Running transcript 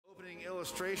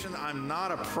Illustration. I'm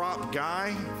not a prop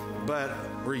guy, but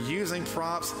we're using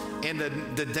props, and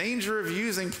the danger of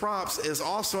using props is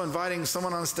also inviting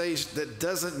someone on stage that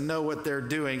doesn't know what they're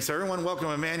doing. So everyone welcome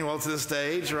Emmanuel to the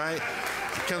stage, right?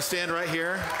 Come stand right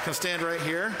here. Come stand right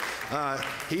here.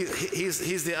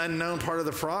 He's the unknown part of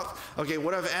the prop. Okay,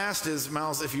 what I've asked is,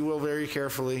 Miles, if you will, very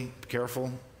carefully,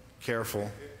 careful. All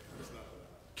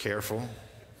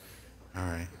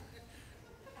right,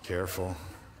 careful.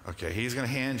 Okay, he's going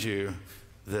to hand you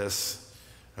this.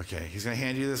 Okay, he's going to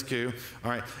hand you this goo.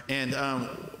 All right, and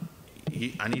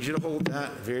I need you to hold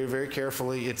that very, very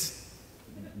carefully.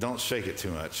 Don't shake it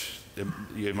too much.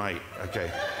 You might.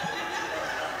 Okay.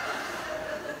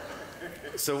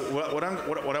 So what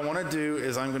I want to do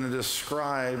is I'm going to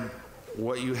describe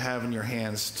what you have in your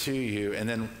hands to you, and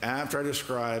then after I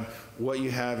describe what you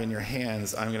have in your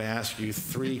hands, I'm going to ask you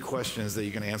 3 questions that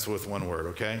you can answer with 1 word,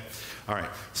 okay? All right,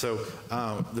 so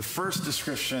the first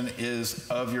description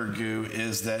of your goo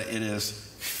is that it is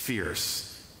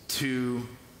fierce to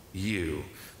you.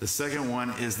 The second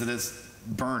one is that it's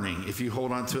burning. If you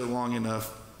hold on to it long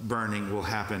enough, burning will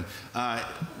happen.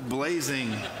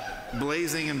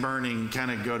 Blazing and burning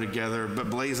kind of go together,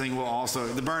 but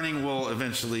the burning will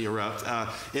eventually erupt.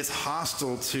 It's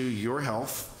hostile to your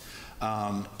health.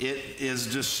 It is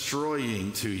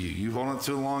destroying to you. You hold on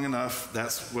to it long enough,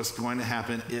 that's what's going to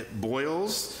happen. It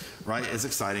boils, right? It's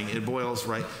exciting. It boils,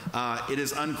 right?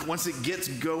 Once it gets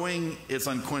going, it's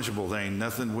unquenchable. There ain't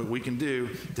nothing we can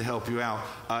do to help you out.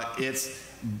 It's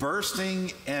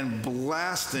bursting and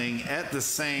blasting at the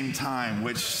same time,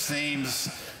 which seems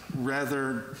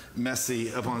rather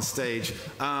messy up on stage.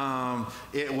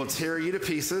 It will tear you to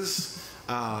pieces.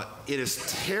 It is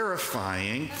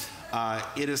terrifying.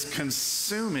 It is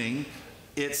consuming.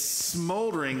 It's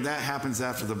smoldering. That happens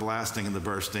after the blasting and the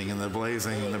bursting and the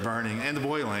blazing and the burning and the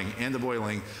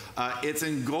boiling. It's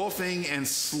engulfing and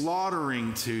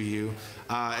slaughtering to you,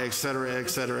 et cetera, et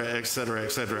cetera, et cetera,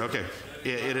 et cetera. Okay.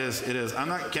 It is. I'm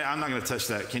not going to touch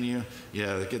that. Can you?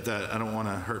 Yeah, get that. I don't want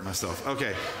to hurt myself.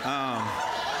 Okay.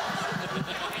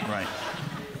 Right.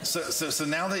 So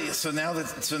now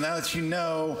that you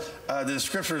know the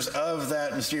scriptures of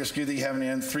that mysterious goo that you have in your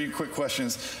hand, 3 quick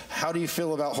questions. How do you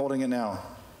feel about holding it now?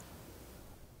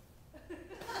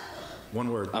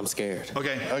 1 word. I'm scared.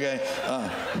 Okay.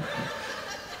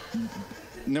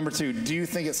 Number 2, do you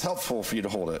think it's helpful for you to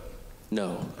hold it?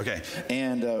 No. Okay.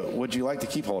 And would you like to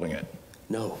keep holding it?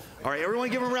 No. All right, everyone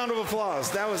give him a round of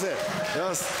applause. That was it. That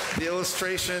was the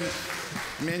illustration.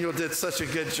 Emmanuel did such a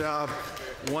good job.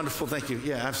 Wonderful, thank you.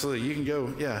 Yeah, absolutely. You can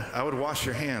go. Yeah, I would wash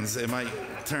your hands. It might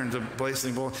turn to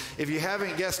blazing boil. If you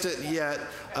haven't guessed it yet,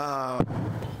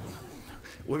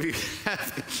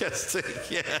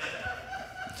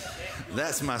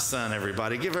 that's my son,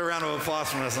 everybody. Give a round of applause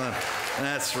for my son.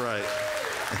 That's right.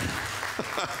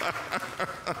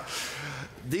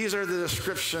 These are the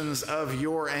descriptions of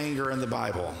your anger in the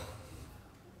Bible.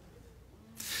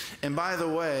 And by the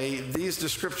way, these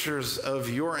descriptors of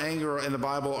your anger in the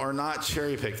Bible are not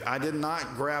cherry-picked. I did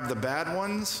not grab the bad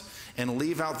ones and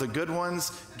leave out the good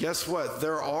ones. Guess what?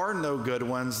 There are no good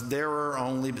ones. There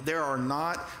are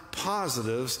not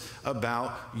positives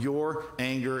about your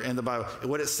anger in the Bible.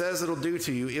 What it says it'll do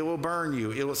to you, it will burn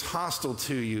you. It was hostile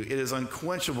to you. It is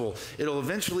unquenchable. It'll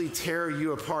eventually tear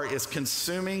you apart. It's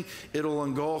consuming. It'll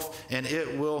engulf, and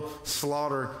it will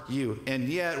slaughter you. And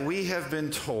yet I have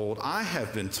been told,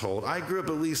 I grew up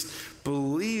at least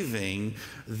believing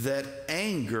that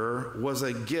anger was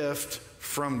a gift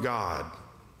from God.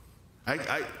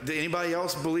 Did anybody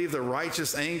else believe that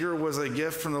righteous anger was a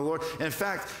gift from the Lord? In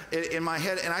fact, in my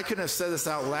head, and I couldn't have said this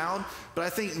out loud, but I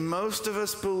think most of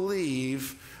us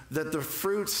believe that the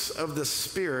fruits of the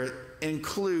Spirit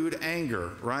include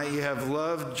anger, right? You have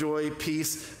love, joy,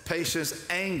 peace, patience,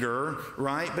 anger,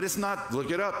 right? But it's not,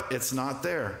 look it up, it's not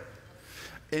there.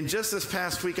 And just this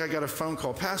past week, I got a phone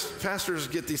call. Pastors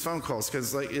get these phone calls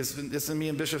because it's in me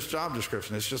and Bishop's job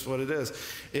description. It's just what it is.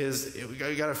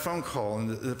 I got a phone call, and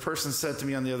the person said to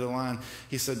me on the other line,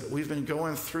 he said, we've been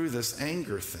going through this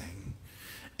anger thing.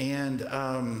 And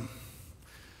I'm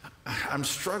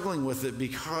struggling with it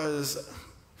because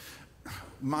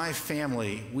my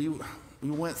family, we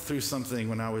went through something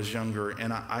when I was younger,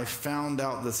 and I found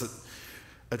out this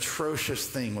atrocious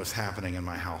thing was happening in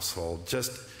my household.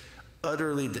 Just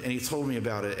utterly, and he told me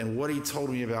about it, and what he told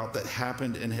me about that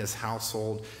happened in his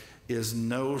household is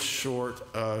no short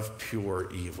of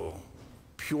pure evil.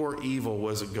 Pure evil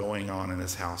was going on in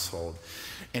his household.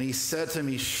 And he said to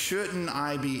me, shouldn't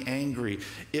I be angry?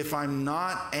 If I'm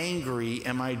not angry,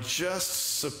 am I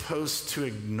just supposed to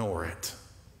ignore it?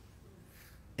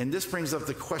 And this brings up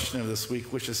the question of this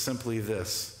week, which is simply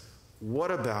this: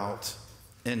 what about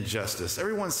injustice?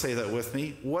 Everyone say that with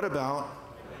me. What about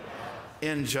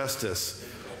injustice?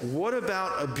 What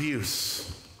about abuse?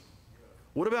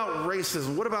 What about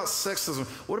racism? What about sexism?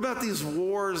 What about these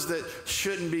wars that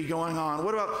shouldn't be going on?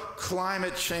 What about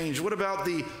climate change? What about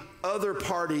the other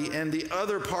party and the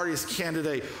other party's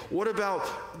candidate? What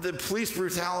about the police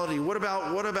brutality?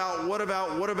 Aren't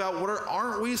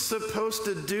we supposed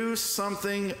to do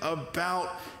something about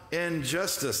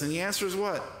injustice? And the answer is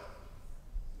what?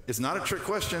 It's not a trick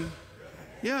question.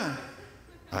 Yeah,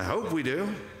 I hope we do,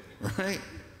 right?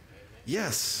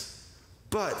 Yes.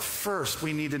 But first,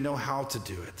 we need to know how to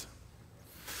do it.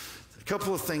 A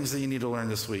couple of things that you need to learn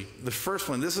this week. The first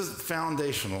one, this is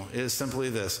foundational, is simply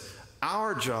this.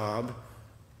 Our job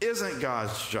isn't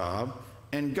God's job,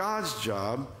 and God's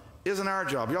job isn't our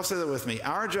job. Y'all say that with me.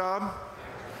 Our job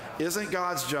isn't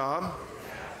God's job,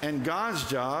 and God's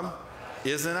job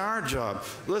isn't our job.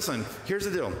 Listen, here's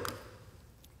the deal.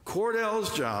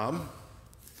 Cordell's job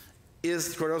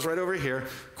is, Cordell's right over here.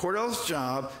 Cordell's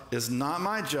job is not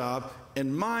my job,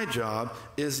 and my job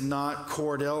is not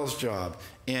Cordell's job.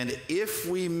 And if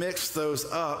we mix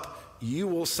those up, you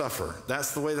will suffer.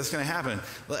 That's the way that's going to happen.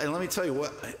 And let me tell you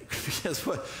what, because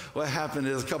what happened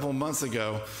is a couple of months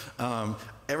ago,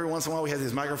 every once in a while we have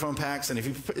these microphone packs, and if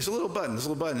you put, it's a little button,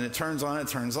 and it turns on, it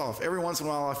turns off. Every once in a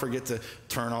while I forget to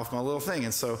turn off my little thing,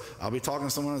 and so I'll be talking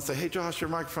to someone and say, hey Josh, your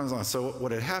microphone's on. So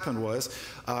what had happened was,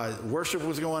 worship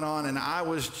was going on, and I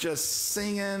was just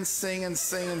singing,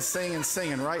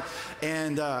 right?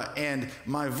 And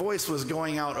my voice was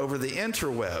going out over the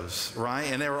interwebs,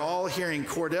 right? And they were all hearing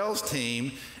Cordell's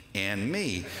team and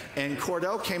me. And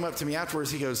Cordell came up to me afterwards.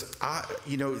 He goes,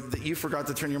 you forgot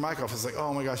to turn your mic off. I was like,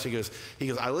 oh my gosh. He goes,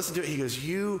 I listened to it. He goes,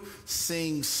 you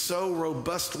sing so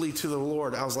robustly to the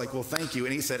Lord. I was like, well, thank you.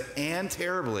 And he said, and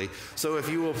terribly. So if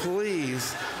you will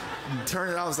please turn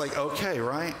it. I was like, okay,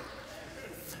 right?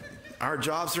 Our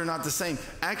jobs are not the same.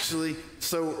 Actually,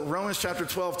 so Romans chapter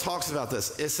 12 talks about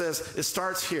this. It says, it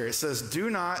starts here. It says, do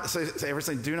not, say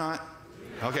everything, do not.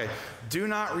 Okay. Do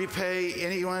not repay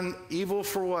anyone evil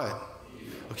for what?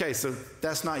 Okay, so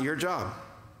that's not your job.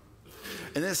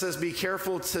 And then it says, be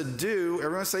careful to do.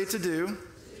 Everyone say to do.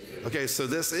 Okay, so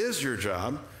this is your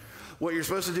job. What you're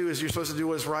supposed to do is you're supposed to do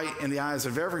what's right in the eyes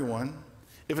of everyone.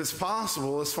 If it's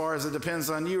possible, as far as it depends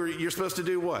on you, you're supposed to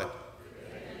do what?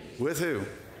 With who?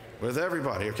 With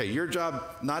everybody. Okay, your job,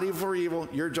 not evil for evil.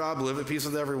 Your job, live at peace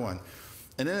with everyone.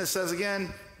 And then it says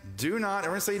again, do not.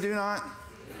 Everyone say do not.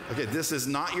 Okay, this is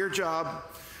not your job.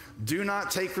 Do not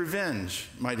take revenge,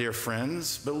 my dear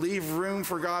friends, but leave room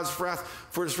for God's wrath,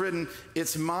 for it's written,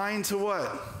 it's mine to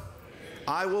what?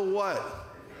 I will what?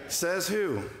 Says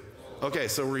who? Okay,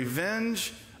 so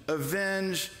revenge,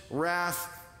 avenge,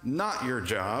 wrath, not your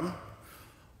job.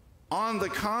 On the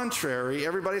contrary,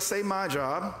 everybody say my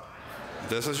job.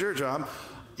 This is your job.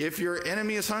 If your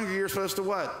enemy is hungry, you're supposed to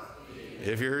what?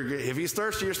 If he's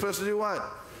thirsty, you're supposed to do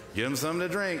what? Give him something to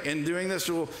drink. And doing this,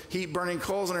 you'll heap burning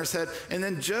coals on his head. And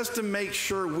then just to make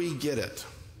sure we get it,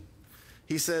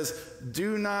 he says,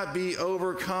 do not be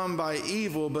overcome by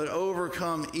evil, but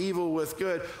overcome evil with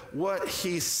good. What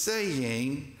he's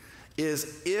saying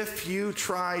is if you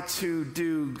try to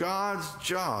do God's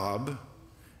job,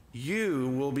 you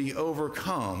will be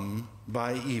overcome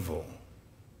by evil.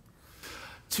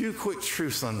 Two quick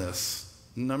truths on this.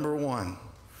 Number one,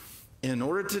 in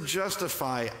order to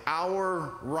justify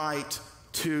our right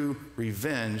to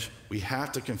revenge, we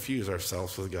have to confuse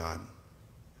ourselves with God.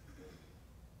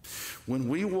 When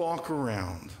we walk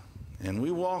around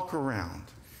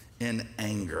in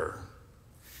anger,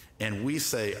 and we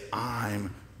say,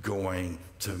 I'm going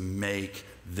to make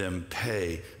them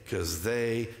pay because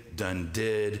they done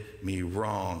did me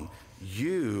wrong,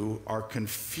 you are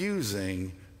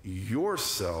confusing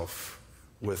yourself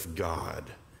with God.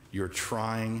 You're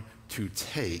trying to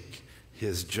take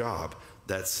his job.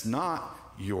 That's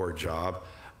not your job.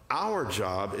 Our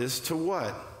job is to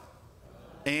what?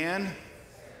 And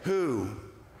who?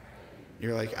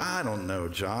 You're like, I don't know,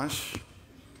 Josh.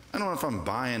 I don't know if I'm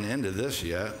buying into this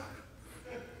yet.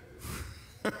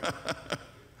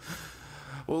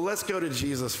 Well, let's go to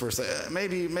Jesus for a second.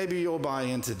 Maybe you'll buy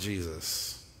into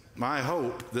Jesus. I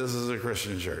hope this is a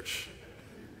Christian church.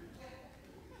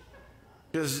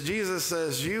 Because Jesus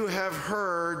says, you have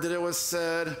heard that it was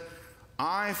said,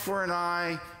 eye for an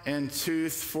eye and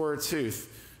tooth for a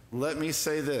tooth. Let me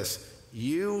say this.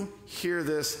 You hear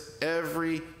this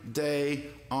every day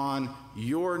on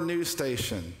your news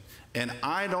station. And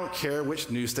I don't care which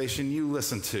news station you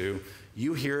listen to.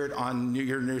 You hear it on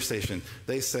your news station.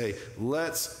 They say,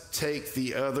 let's take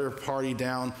the other party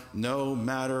down no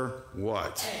matter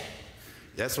what.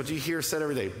 That's what you hear said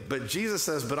every day. But Jesus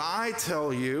says, but I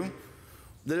tell you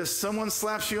that if someone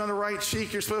slaps you on the right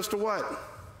cheek, you're supposed to what?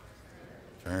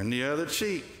 Turn the other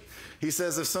cheek. He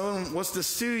says, if someone wants to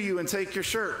sue you and take your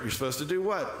shirt, you're supposed to do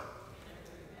what?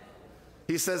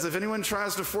 He says, if anyone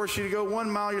tries to force you to go 1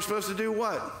 mile, you're supposed to do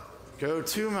what? Go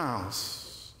 2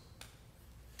 miles.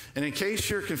 And in case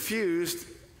you're confused,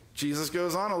 Jesus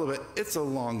goes on a little bit. It's a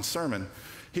long sermon.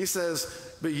 He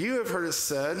says, but you have heard it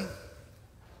said,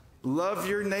 love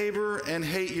your neighbor and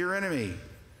hate your enemy.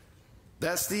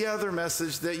 That's the other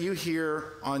message that you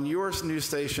hear on your news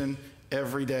station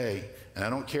every day. And I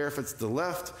don't care if it's the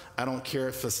left, I don't care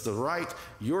if it's the right.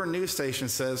 Your news station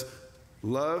says,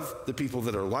 love the people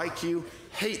that are like you,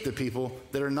 hate the people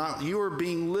that are not. You are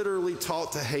being literally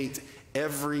taught to hate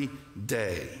every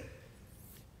day.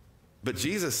 But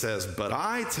Jesus says, but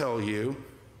I tell you,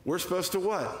 we're supposed to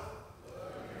what?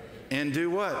 And do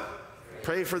what?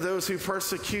 Pray for those who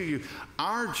persecute you.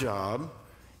 Our job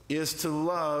is to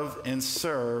love and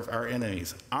serve our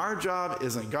enemies. Our job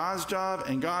isn't God's job,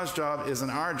 and God's job isn't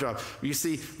our job. You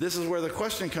see, this is where the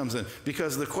question comes in.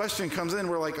 Because the question comes in,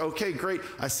 we're like, okay, great,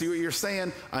 I see what you're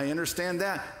saying, I understand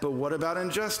that, but what about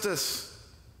injustice?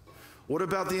 What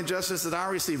about the injustice that I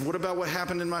received? What about what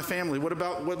happened in my family? What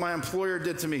about what my employer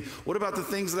did to me? What about the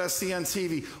things that I see on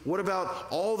TV? What about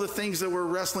all the things that we're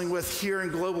wrestling with here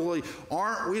and globally?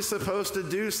 Aren't we supposed to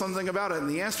do something about it? And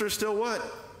the answer is still what?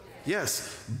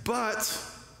 Yes, but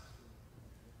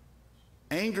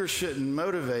anger shouldn't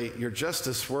motivate your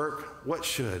justice work. What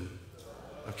should?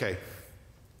 Okay.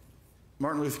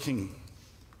 Martin Luther King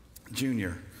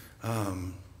Jr.,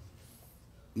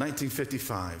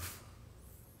 1955,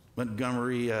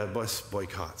 Montgomery bus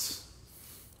boycotts.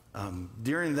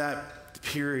 During that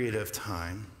period of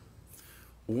time,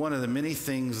 one of the many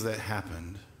things that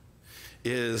happened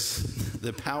is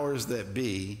the powers that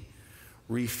be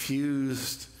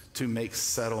refused to make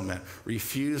settlement,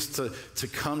 refused to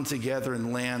come together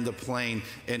and land the plane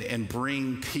and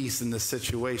bring peace in the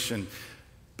situation,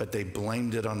 but they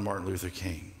blamed it on Martin Luther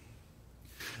King.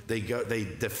 They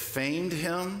defamed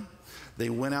him. They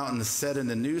went out and said in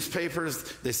the newspapers,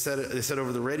 they said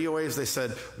over the radio waves, they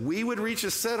said, we would reach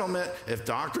a settlement if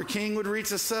Dr. King would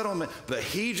reach a settlement, but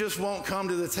he just won't come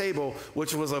to the table,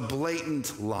 which was a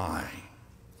blatant lie.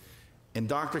 And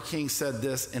Dr. King said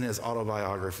this in his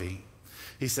autobiography.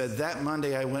 He said, that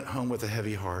Monday I went home with a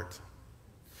heavy heart.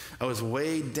 I was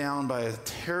weighed down by a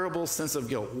terrible sense of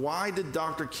guilt. Why did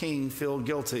Dr. King feel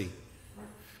guilty?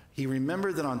 He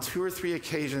remembered that on 2 or 3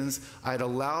 occasions I had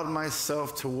allowed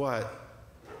myself to what?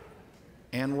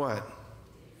 And what?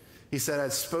 He said,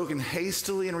 I'd spoken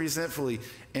hastily and resentfully,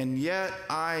 and yet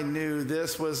I knew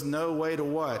this was no way to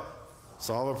what?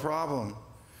 Solve a problem.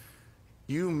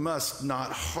 You must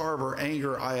not harbor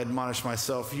anger, I admonish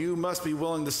myself. You must be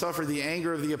willing to suffer the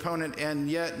anger of the opponent and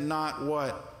yet not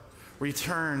what?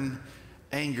 Return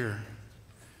anger.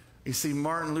 You see,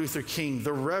 Martin Luther King,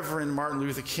 the Reverend Martin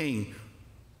Luther King,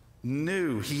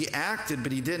 knew. He acted,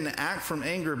 but he didn't act from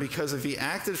anger, because if he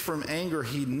acted from anger,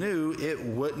 he knew it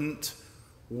wouldn't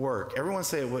work. Everyone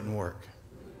say it wouldn't work.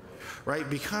 Right?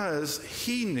 Because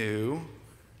he knew,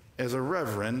 as a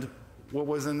reverend, what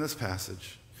was in this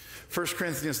passage. 1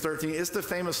 Corinthians 13, it's the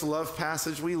famous love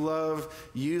passage. We love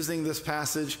using this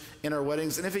passage in our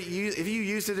weddings. And if you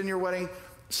used it in your wedding,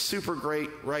 super great,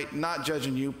 right? Not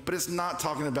judging you, but it's not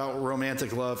talking about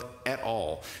romantic love at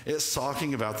all. It's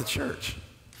talking about the church.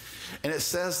 And it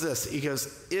says this, he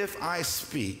goes, if I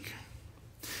speak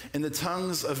in the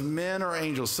tongues of men or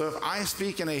angels, so if I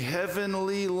speak in a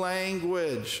heavenly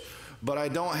language, but I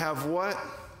don't have what?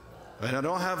 And I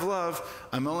don't have love,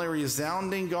 I'm only a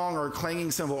resounding gong or a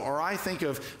clanging cymbal, or I think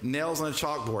of nails on a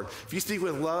chalkboard. If you speak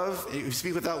with love, if you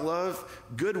speak without love,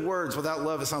 good words without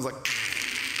love, it sounds like,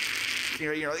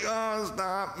 you're like, oh,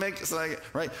 stop, make it like,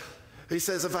 right? He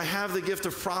says, if I have the gift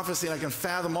of prophecy and I can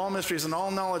fathom all mysteries and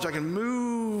all knowledge, I can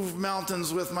move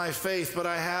mountains with my faith, but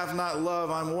I have not love,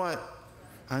 I'm what?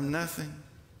 I'm nothing.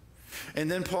 And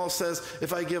then Paul says,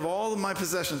 if I give all of my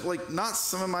possessions, like not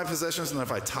some of my possessions, not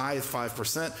if I tithe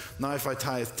 5%, not if I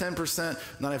tithe 10%,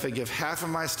 not if I give half of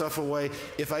my stuff away,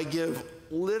 if I give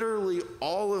literally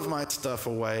all of my stuff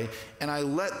away and I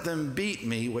let them beat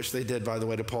me, which they did, by the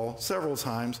way, to Paul several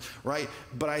times, right?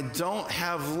 But I don't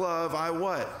have love, I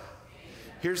what?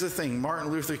 Here's the thing,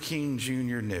 Martin Luther King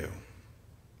Jr. knew.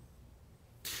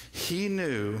 He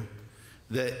knew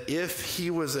that if he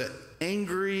was an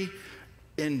angry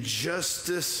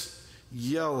injustice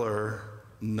yeller,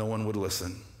 no one would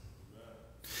listen.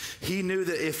 He knew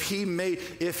that if he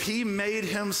made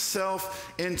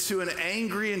himself into an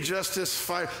angry injustice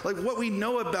fighter, like what we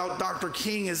know about Dr.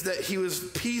 King is that he was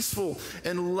peaceful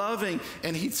and loving,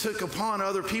 and he took upon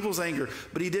other people's anger,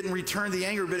 but he didn't return the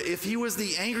anger. But if he was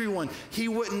the angry one, he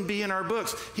wouldn't be in our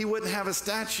books. He wouldn't have a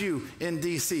statue in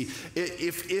D.C.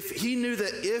 If he knew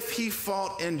that if he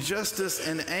fought injustice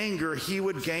and anger, he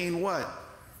would gain what?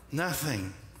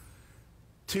 Nothing.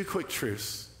 Two quick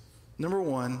truths. Number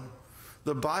one,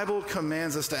 the Bible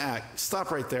commands us to act. Stop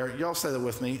right there. Y'all say that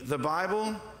with me. The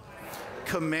Bible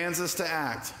commands us to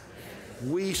act.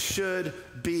 We should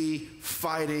be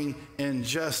fighting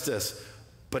injustice,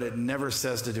 but it never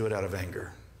says to do it out of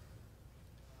anger.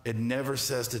 It never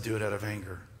says to do it out of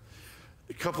anger.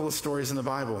 A couple of stories in the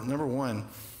Bible. Number one,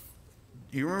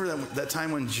 you remember that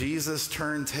time when Jesus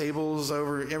turned tables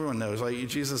over? Everyone knows, like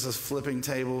Jesus is flipping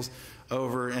tables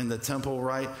over in the temple,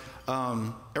 right?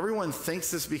 Everyone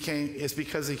thinks it's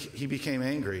because he became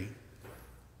angry.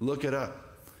 Look it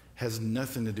up. Has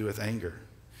nothing to do with anger.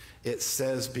 It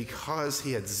says because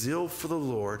he had zeal for the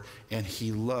Lord and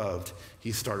he loved,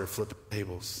 he started flipping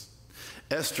tables.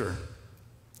 Esther,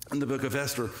 in the book of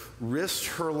Esther, risked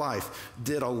her life,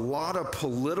 did a lot of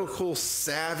political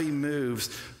savvy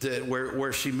moves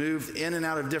where she moved in and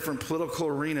out of different political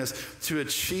arenas to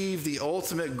achieve the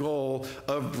ultimate goal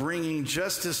of bringing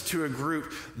justice to a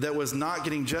group that was not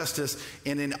getting justice.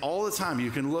 And in all the time,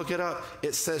 you can look it up,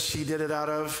 it says she did it out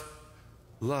of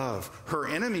love. Her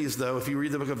enemies, though, if you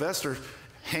read the book of Esther,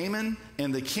 Haman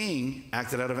and the king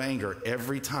acted out of anger.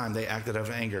 Every time they acted out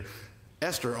of anger.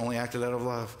 Esther only acted out of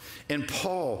love. And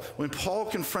Paul, when Paul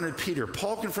confronted Peter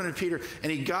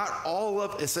and he got all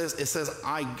up, it says,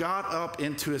 I got up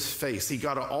into his face. He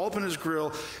got all up in his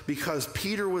grill because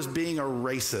Peter was being a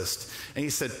racist. And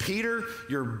he said, Peter,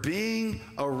 you're being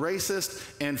a racist,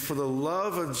 and for the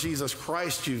love of Jesus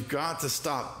Christ, you've got to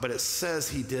stop. But it says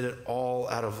he did it all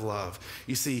out of love.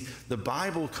 You see, the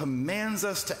Bible commands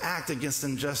us to act against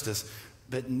injustice,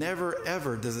 but never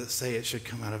ever does it say it should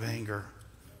come out of anger.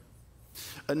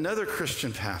 Another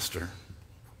Christian pastor,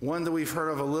 one that we've heard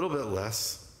of a little bit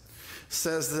less,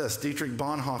 says this. Dietrich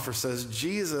Bonhoeffer says,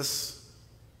 Jesus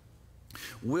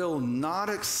will not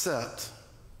accept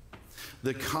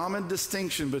the common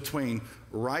distinction between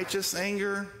righteous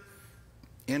anger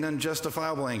and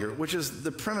unjustifiable anger, which is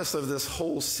the premise of this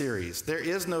whole series. There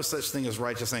is no such thing as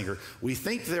righteous anger. We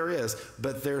think there is,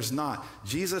 but there's not.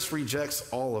 Jesus rejects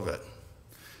all of it.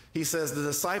 He says the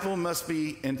disciple must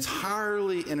be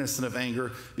entirely innocent of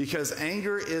anger because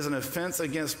anger is an offense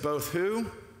against both who?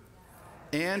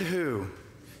 And who?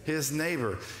 His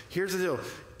neighbor. Here's the deal.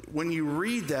 When you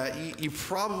read that, you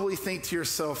probably think to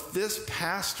yourself, this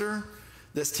pastor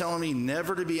that's telling me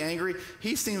never to be angry,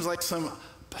 he seems like some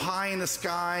pie in the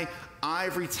sky,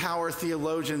 ivory tower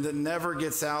theologian that never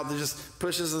gets out, that just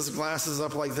pushes his glasses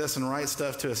up like this and writes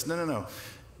stuff to us. No.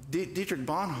 Dietrich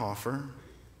Bonhoeffer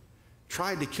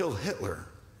tried to kill Hitler.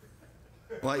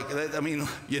 Like, I mean,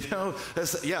 you know,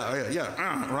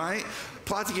 right?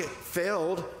 Plot to get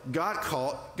failed, got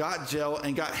caught, got jailed,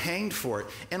 and got hanged for it.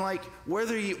 And like,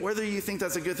 whether you think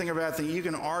that's a good thing or bad thing, you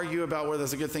can argue about whether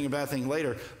that's a good thing or bad thing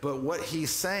later. But what he's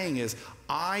saying is,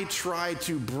 I tried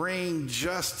to bring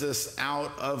justice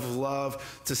out of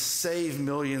love to save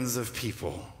millions of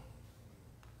people.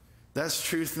 That's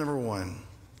truth number one.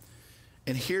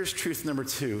 And here's truth number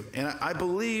two. And I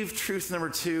believe truth number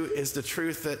two is the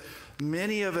truth that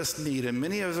many of us need, and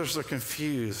many of us are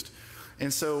confused.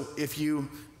 And so if you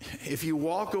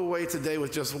walk away today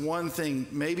with just one thing,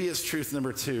 maybe it's truth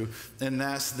number two, and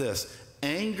that's this.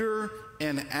 Anger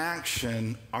and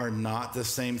action are not the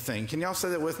same thing. Can y'all say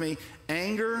that with me?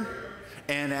 Anger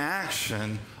and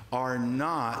action are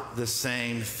not the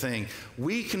same thing.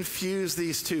 We confuse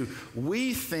these two.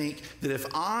 We think that if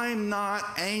I'm not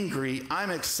angry,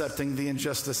 I'm accepting the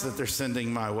injustice that they're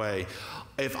sending my way.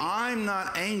 If I'm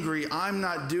not angry, I'm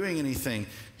not doing anything.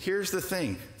 Here's the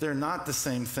thing. They're not the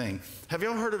same thing. Have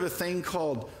y'all heard of a thing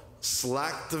called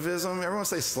slacktivism? Everyone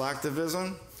say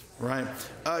slacktivism? Right?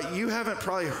 You haven't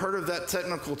probably heard of that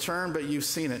technical term, but you've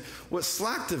seen it. What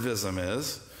slacktivism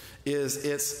is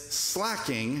it's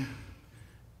slacking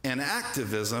and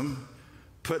activism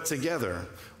put together.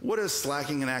 What is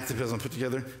slacking and activism put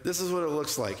together? This is what it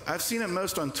looks like. I've seen it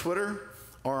most on Twitter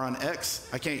or on X.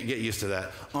 I can't get used to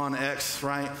that. On X,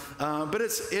 right? But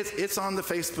it's on the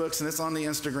Facebooks and it's on the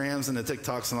Instagrams and the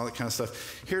TikToks and all that kind of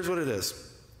stuff. Here's what it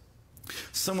is.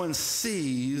 Someone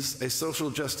sees a social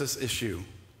justice issue,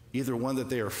 either one that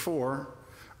they are for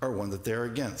or one that they're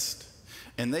against.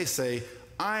 And they say,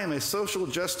 I am a social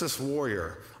justice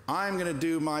warrior. I'm going to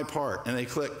do my part. And they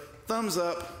click thumbs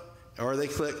up or they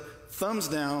click thumbs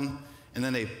down, And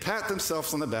then they pat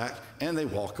themselves on the back and they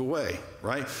walk away,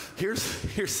 right? Here's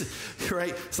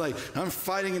right. It's like, I'm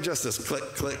fighting injustice. Click,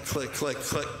 click, click, click,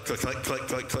 click, click, click, click,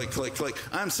 click, click, click, click.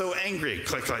 I'm so angry.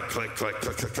 Click, click, click, click,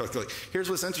 click, click, click, click. Here's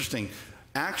what's interesting.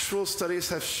 Actual studies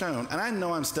have shown, and I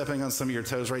know I'm stepping on some of your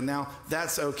toes right now.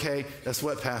 That's okay. That's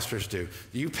what pastors do.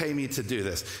 You pay me to do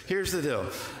this. Here's the deal.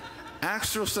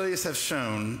 Actual studies have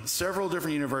shown, several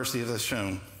different universities have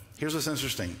shown, here's what's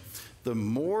interesting. The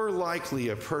more likely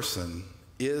a person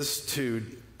is to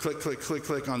click, click, click,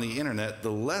 click on the internet,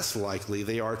 the less likely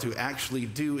they are to actually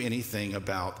do anything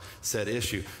about said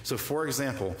issue. So for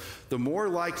example, the more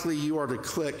likely you are to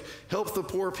click, help the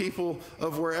poor people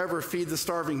of wherever feed the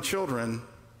starving children,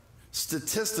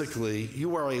 statistically,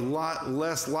 you are a lot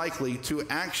less likely to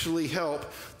actually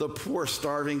help the poor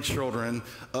starving children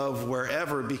of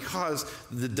wherever, because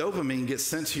the dopamine gets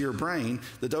sent to your brain.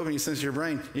 The dopamine gets sent to your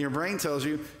brain, and your brain tells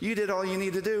you, you did all you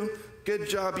need to do. Good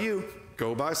job, you.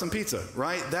 Go buy some pizza,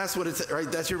 right? That's what it's, right?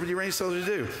 That's your brain tells you to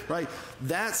do, right?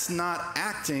 That's not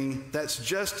acting. That's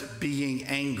just being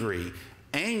angry.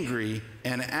 Angry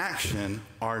and action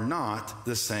are not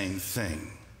the same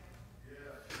thing.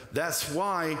 That's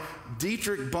why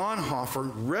Dietrich Bonhoeffer,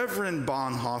 Reverend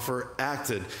Bonhoeffer,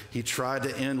 acted. He tried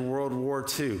to end World War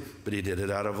II, but he did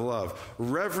it out of love.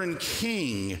 Reverend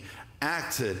King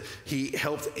acted. He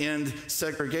helped end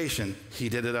segregation. He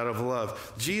did it out of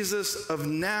love. Jesus of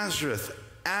Nazareth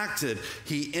acted.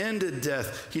 He ended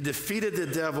death. He defeated the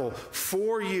devil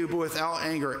for you, but without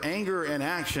anger. Anger and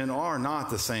action are not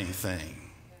the same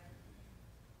thing.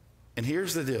 And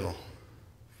here's the deal.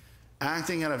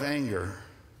 Acting out of anger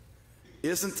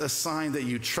isn't a sign that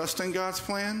you trust in God's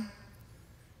plan.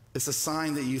 It's a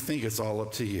sign that you think it's all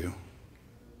up to you.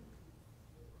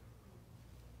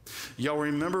 Y'all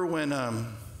remember when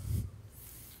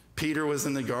Peter was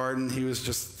in the garden? He was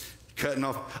just cutting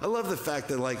off. I love the fact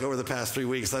that, like, over the past 3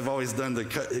 weeks, I've always done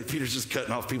Peter's just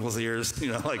cutting off people's ears,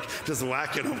 you know, like just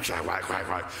whacking them, whack, whack,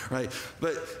 whack, right?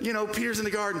 But, you know, Peter's in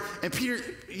the garden, and Peter,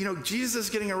 you know, Jesus is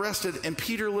getting arrested, and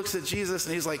Peter looks at Jesus,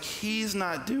 and he's like, he's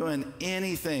not doing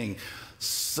anything.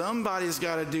 Somebody's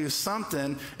got to do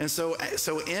something. And so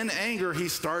in anger, he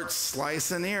starts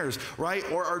slicing ears, right?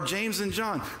 Or James and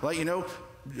John, like, you know,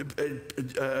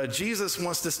 Jesus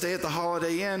wants to stay at the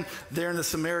Holiday Inn there in the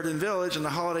Samaritan village, and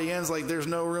the Holiday Inn's like, there's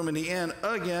no room in the inn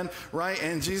again, right?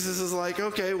 And Jesus is like,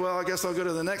 okay, well, I guess I'll go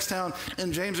to the next town.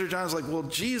 And James or John's like, well,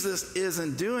 Jesus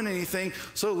isn't doing anything,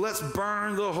 so let's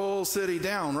burn the whole city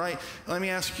down, right? Let me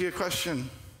ask you a question.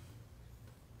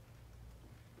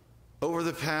 Over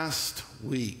the past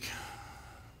week,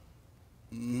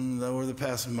 over the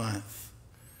past month,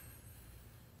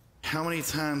 how many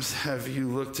times have you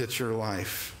looked at your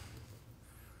life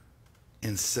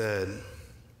and said,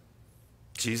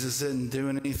 Jesus isn't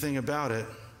doing anything about it,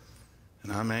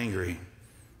 and I'm angry.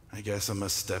 I guess I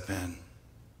must step in.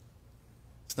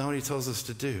 It's not what he tells us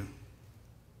to do.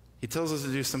 He tells us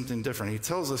to do something different. He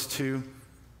tells us to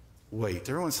wait.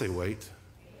 Everyone say wait.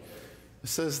 It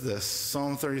says this,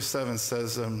 Psalm 37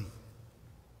 says,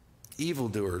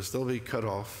 evildoers, they'll be cut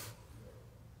off.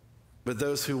 But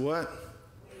those who what?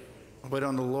 Wait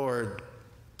on the Lord,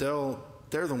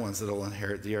 they're the ones that will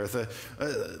inherit the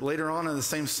earth. Later on in the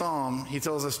same psalm, he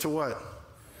tells us to what?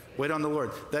 Wait on the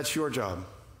Lord. That's your job.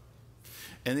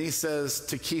 And he says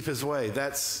to keep his way.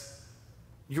 That's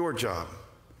your job.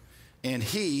 And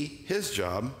his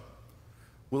job,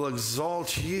 will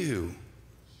exalt you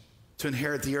to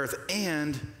inherit the earth,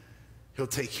 and he'll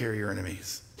take care of your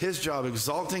enemies. His job,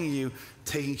 exalting you,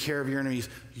 taking care of your enemies.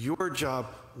 Your job,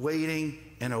 waiting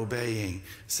and obeying.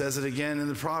 Says it again in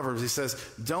the Proverbs. He says,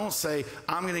 don't say,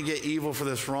 I'm going to get evil for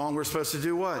this wrong. We're supposed to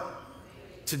do what?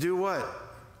 To do what?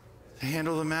 To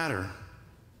handle the matter.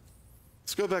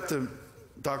 Let's go back to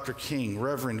Dr. King,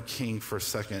 Reverend King, for a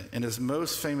second. In his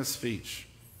most famous speech,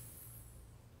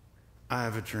 I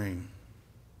have a dream.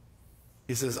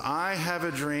 He says, I have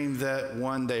a dream that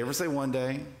one day, ever say one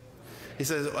day? He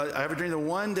says, I have a dream that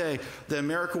one day that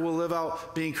America will live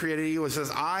out being created equal. He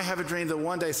says, I have a dream that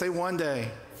one day, say one day,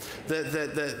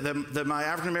 that my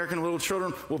African-American little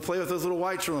children will play with those little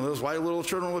white children. Those white little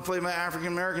children will play with my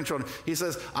African-American children. He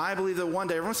says, I believe that one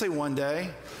day, everyone say one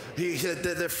day, he said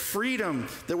that the freedom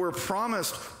that we're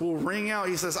promised will ring out.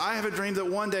 He says, I have a dream that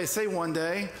one day, say one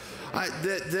day,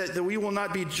 that we will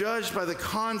not be judged by the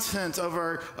content of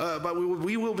our, but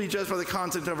we will be judged by the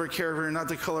content of our character and not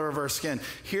the color of our skin.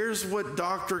 Here's what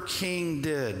Dr. King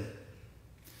did.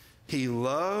 He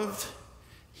loved,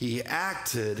 he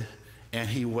acted, and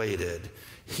he waited.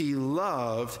 He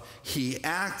loved, he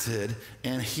acted,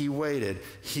 and he waited.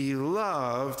 He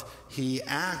loved, he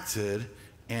acted,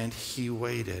 and he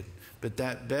waited. But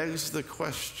that begs the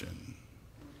question,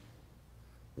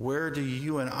 where do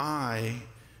you and I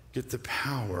get the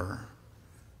power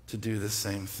to do the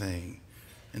same thing?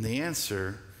 And the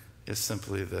answer is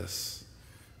simply this.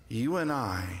 You and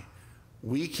I,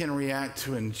 we can react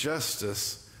to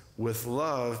injustice with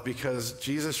love because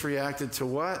Jesus reacted to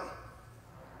what?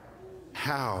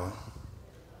 How?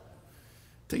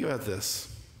 Think about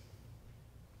this.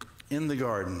 In the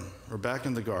garden, we're back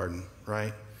in the garden,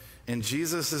 right? And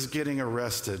Jesus is getting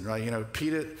arrested, right? You know,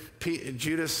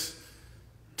 Judas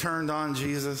turned on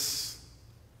Jesus.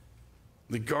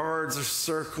 The guards are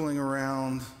circling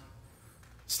around,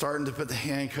 starting to put the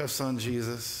handcuffs on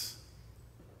Jesus.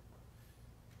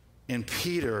 And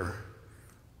Peter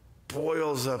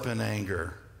boils up in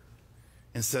anger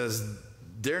and says,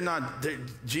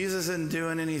 Jesus isn't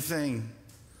doing anything.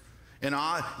 And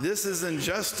this is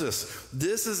injustice.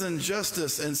 This is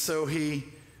injustice. And so he,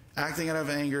 acting out of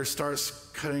anger, starts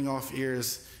cutting off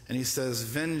ears. And he says,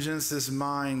 vengeance is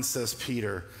mine, says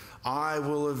Peter. I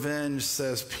will avenge,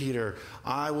 says Peter.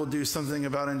 I will do something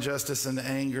about injustice and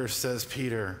anger, says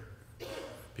Peter.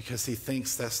 Because he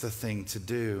thinks that's the thing to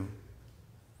do.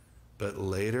 But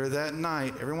later that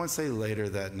night, everyone say later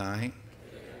that night.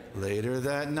 Later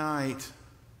that night,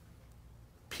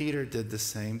 Peter did the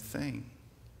same thing.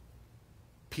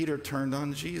 Peter turned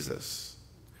on Jesus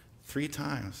 3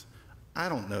 times. I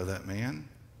don't know that man.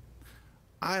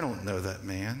 I don't know that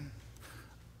man.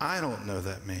 I don't know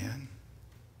that man.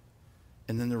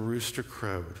 And then the rooster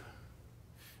crowed.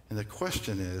 And the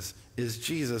question is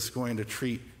Jesus going to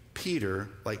treat Peter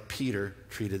like Peter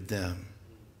treated them?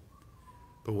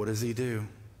 But what does he do?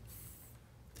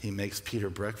 He makes Peter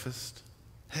breakfast.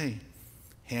 Hey,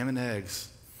 ham and eggs.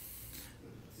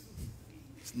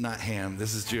 It's not ham.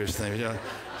 This is Jewish thing. You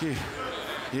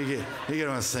get what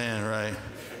I'm saying, right?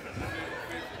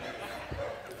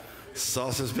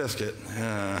 Sausage biscuit.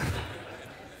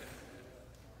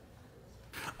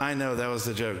 I know that was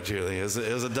the joke, Julie. It was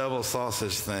a double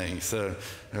sausage thing. So,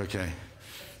 okay.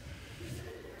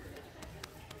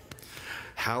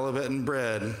 Halibut and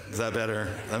bread. Is that better?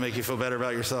 That make you feel better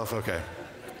about yourself? Okay.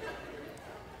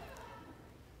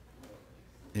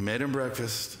 He made him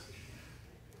breakfast.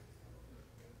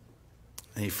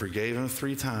 And he forgave him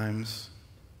 3 times.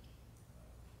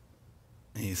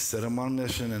 And he set him on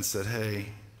mission and said, hey,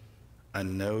 I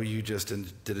know you just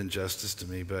did injustice to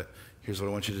me, but here's what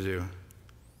I want you to do.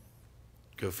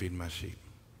 Go feed my sheep.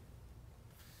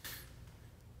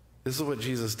 This is what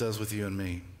Jesus does with you and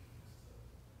me.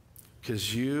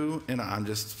 Because you and I'm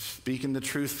just speaking the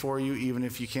truth for you, even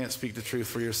if you can't speak the truth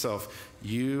for yourself.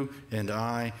 You and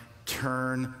I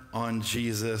turn on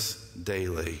Jesus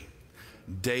daily.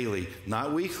 Daily.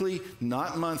 Not weekly,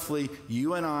 not monthly.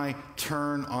 You and I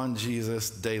turn on Jesus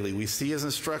daily. We see his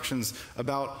instructions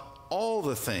about all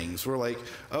the things. We're like,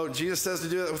 oh, Jesus says to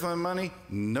do that with my money?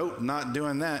 Nope, not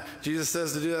doing that. Jesus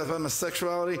says to do that with my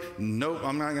sexuality? Nope,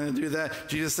 I'm not going to do that.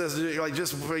 Jesus says to do it, like,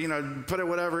 just, put it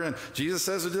whatever in. Jesus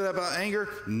says to do that about anger?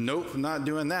 Nope, not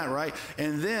doing that, right?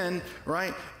 And then,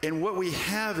 right, and what we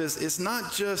have is, it's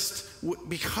not just,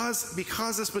 because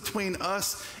it's between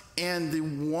us and the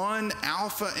one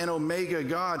Alpha and Omega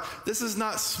God, this is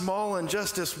not small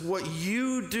injustice. What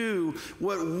you do,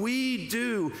 what we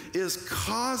do, is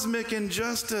cosmic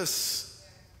injustice.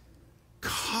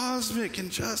 Cosmic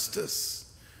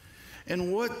injustice.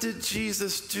 And what did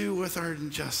Jesus do with our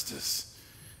injustice?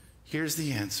 Here's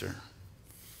the answer.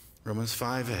 Romans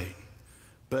 5:8.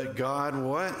 But God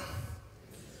what?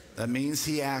 That means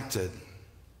he acted.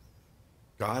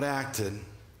 God acted.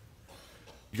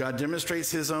 God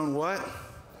demonstrates his own what?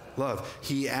 Love.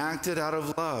 He acted out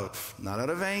of love, not out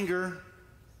of anger.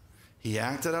 He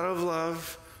acted out of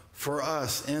love for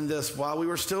us in this while we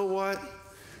were still what?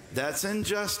 That's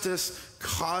injustice,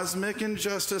 cosmic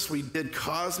injustice. We did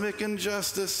cosmic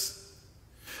injustice.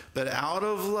 But out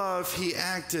of love, he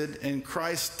acted, and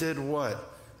Christ did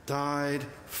what? Died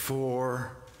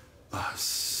for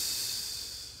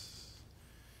us.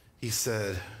 He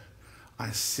said,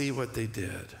 I see what they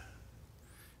did.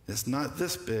 It's not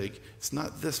this big, it's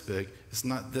not this big, it's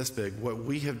not this big. What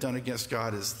we have done against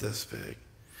God is this big.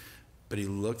 But he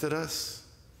looked at us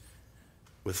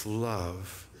with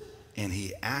love, and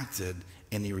he acted,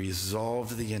 and he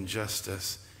resolved the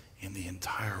injustice, and the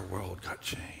entire world got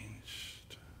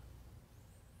changed.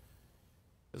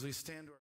 As we stand